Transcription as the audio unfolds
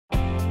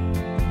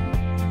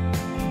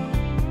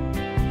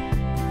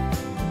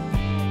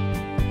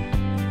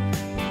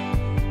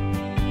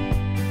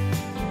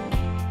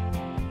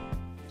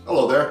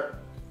Hello there.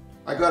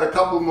 I got a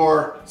couple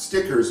more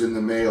stickers in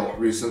the mail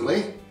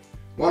recently.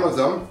 One of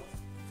them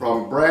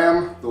from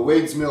Bram, the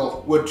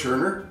Wadesmill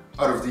Woodturner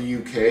out of the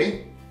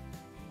UK.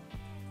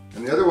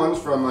 And the other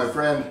one's from my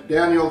friend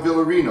Daniel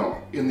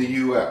Vilarino in the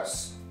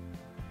US.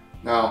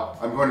 Now,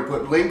 I'm going to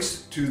put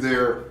links to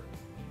their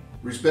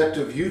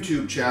respective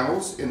YouTube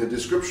channels in the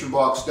description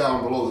box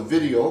down below the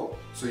video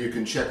so you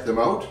can check them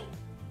out.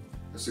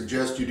 I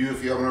suggest you do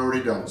if you haven't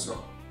already done so.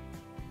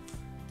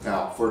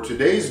 Now, for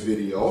today's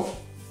video,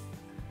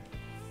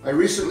 I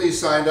recently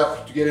signed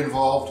up to get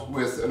involved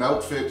with an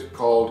outfit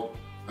called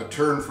A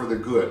Turn for the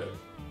Good.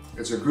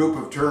 It's a group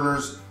of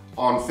turners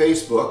on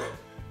Facebook,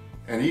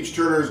 and each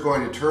turner is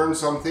going to turn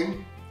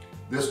something.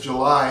 This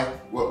July,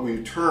 what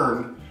we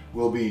turn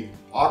will be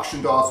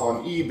auctioned off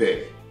on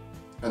eBay,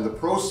 and the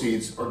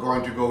proceeds are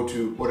going to go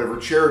to whatever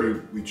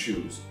charity we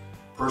choose.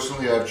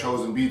 Personally, I've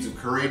chosen Beads of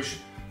Courage.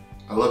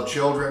 I love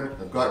children,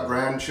 I've got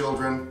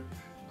grandchildren.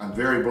 I'm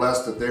very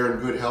blessed that they're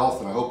in good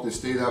health, and I hope they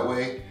stay that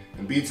way.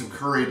 And Beads of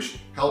Courage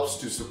helps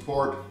to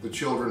support the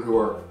children who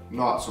are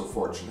not so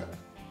fortunate.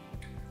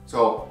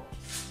 So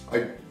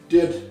I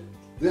did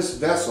this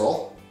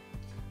vessel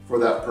for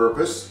that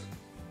purpose,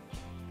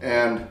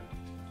 and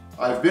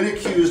I've been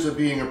accused of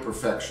being a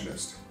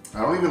perfectionist.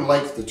 I don't even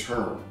like the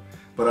term,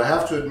 but I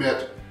have to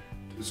admit,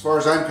 as far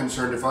as I'm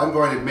concerned, if I'm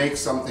going to make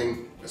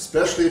something,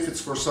 especially if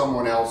it's for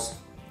someone else,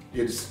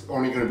 it's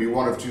only going to be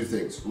one of two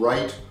things,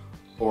 right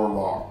or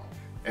wrong.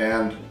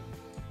 And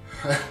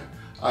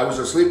I was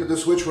asleep at the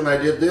switch when I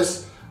did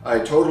this. I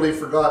totally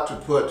forgot to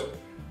put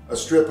a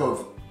strip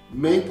of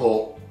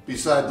maple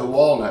beside the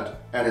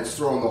walnut, and it's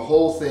thrown the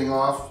whole thing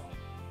off.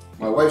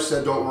 My wife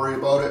said don't worry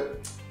about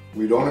it.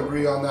 We don't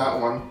agree on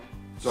that one.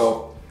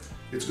 So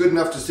it's good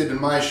enough to sit in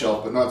my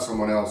shelf, but not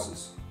someone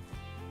else's.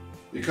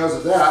 Because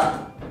of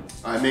that,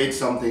 I made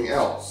something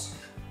else.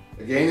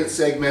 Again, it's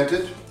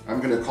segmented.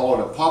 I'm going to call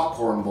it a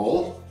popcorn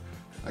bowl.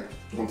 I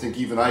don't think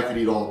even I could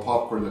eat all the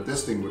popcorn that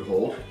this thing would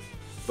hold.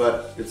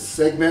 But it's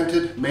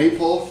segmented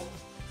maple,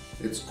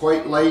 it's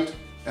quite light,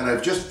 and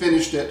I've just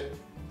finished it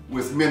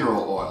with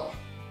mineral oil.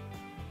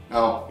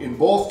 Now, in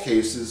both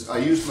cases, I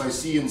used my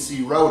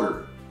CNC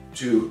router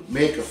to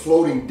make a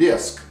floating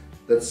disc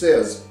that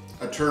says,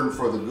 A Turn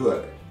for the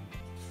Good.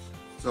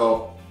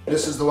 So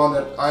this is the one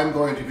that I'm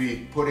going to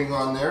be putting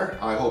on there.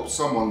 I hope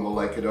someone will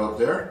like it out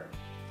there.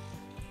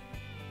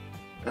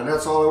 And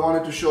that's all I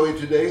wanted to show you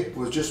today,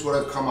 was just what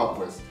I've come up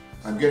with.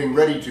 I'm getting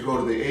ready to go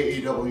to the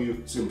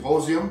AAW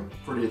Symposium.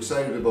 Pretty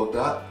excited about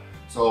that.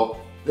 So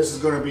this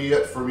is going to be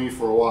it for me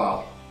for a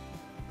while.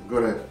 I'm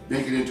going to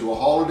make it into a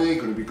holiday,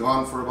 going to be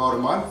gone for about a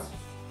month.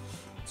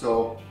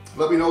 So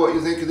let me know what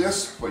you think of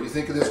this, what you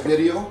think of this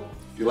video.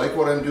 If you like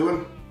what I'm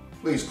doing,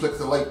 please click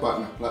the like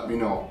button, let me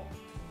know.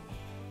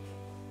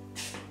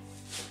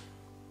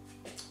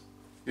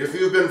 If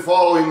you've been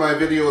following my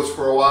videos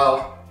for a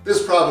while,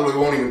 this probably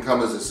won't even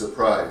come as a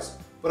surprise,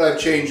 but I've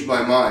changed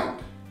my mind.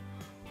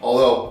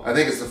 Although, I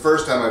think it's the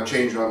first time I've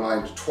changed my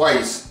mind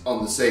twice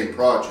on the same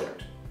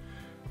project.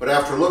 But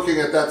after looking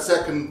at that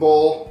second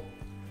bowl,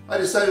 I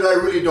decided I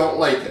really don't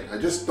like it. I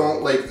just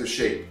don't like the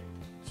shape.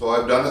 So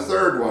I've done a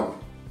third one.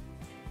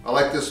 I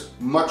like this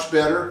much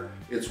better.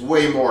 It's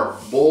way more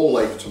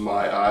bowl-like to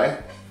my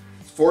eye.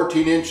 It's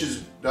 14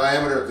 inches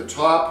diameter at the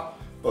top,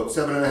 about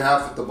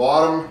 7.5 at the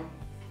bottom.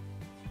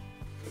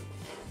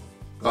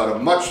 Got a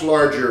much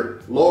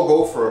larger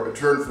logo for A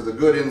Turn for the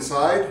Good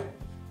inside.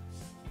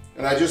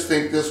 And I just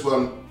think this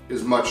one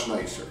is much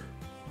nicer.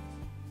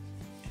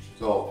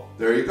 So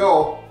there you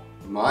go.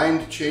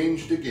 Mind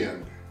changed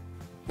again.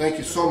 Thank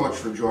you so much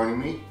for joining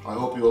me. I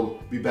hope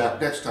you'll be back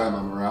next time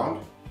I'm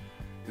around.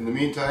 In the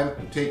meantime,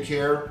 take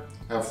care,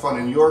 have fun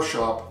in your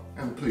shop,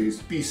 and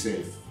please be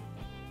safe.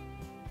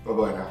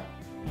 Bye-bye now.